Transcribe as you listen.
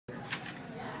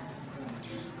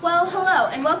Well, hello,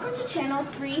 and welcome to Channel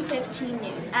 315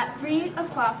 News at 3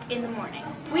 o'clock in the morning.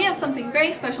 We have something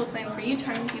very special planned for you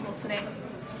charming people today.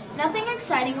 Nothing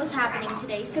exciting was happening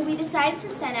today, so we decided to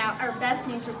send out our best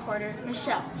news reporter,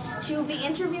 Michelle. She will be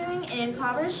interviewing an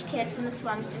impoverished kid from the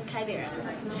slums in Kibera.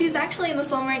 She's actually in the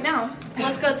slum right now.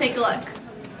 Let's go take a look.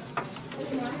 How you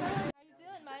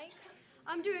doing, Mike?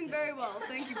 I'm doing very well,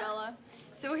 thank you, Bella.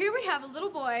 So here we have a little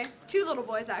boy, two little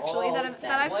boys actually,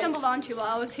 that I've stumbled onto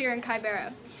while I was here in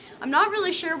Kibera. I'm not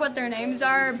really sure what their names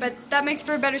are, but that makes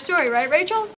for a better story, right,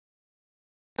 Rachel?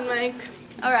 Mike.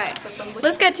 All right,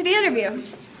 let's get to the interview.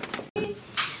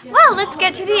 Well, let's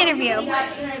get to the interview.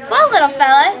 Well, little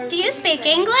fella, do you speak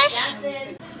English?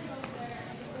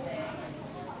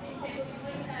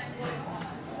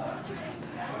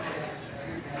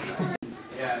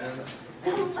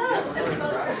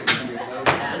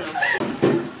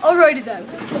 Alrighty then.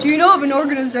 Do you know of an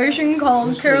organization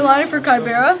called Carolina for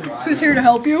Kibera? Who's here to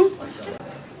help you?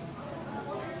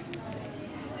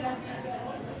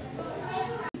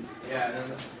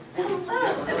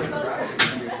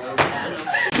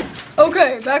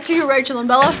 Okay, back to you, Rachel and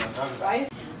Bella.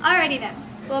 Alrighty then.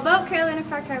 Well, about Carolina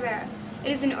for Kibera.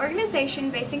 It is an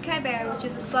organization based in Kibera, which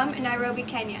is a slum in Nairobi,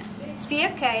 Kenya.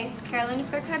 CFK, Carolina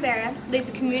for Kibera, leads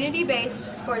a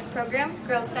community-based sports program,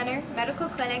 girls center, medical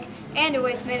clinic, and a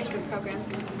waste management program.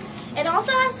 It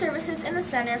also has services in the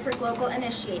Center for Global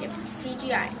Initiatives,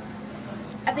 CGI,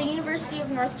 at the University of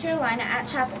North Carolina at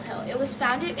Chapel Hill. It was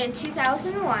founded in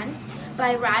 2001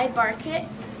 by Rai Barkett,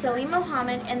 Salim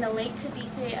Mohammed, and the late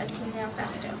Tabitha Atina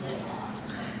Festo.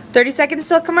 30 seconds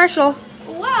till commercial.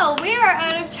 Well, we are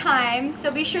out of time,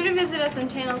 so be sure to visit us on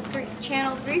channel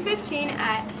 315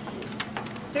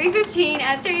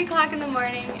 at 3 o'clock in the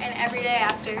morning and every day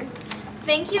after.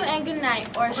 Thank you and good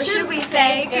night, Or should we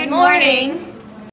say good morning?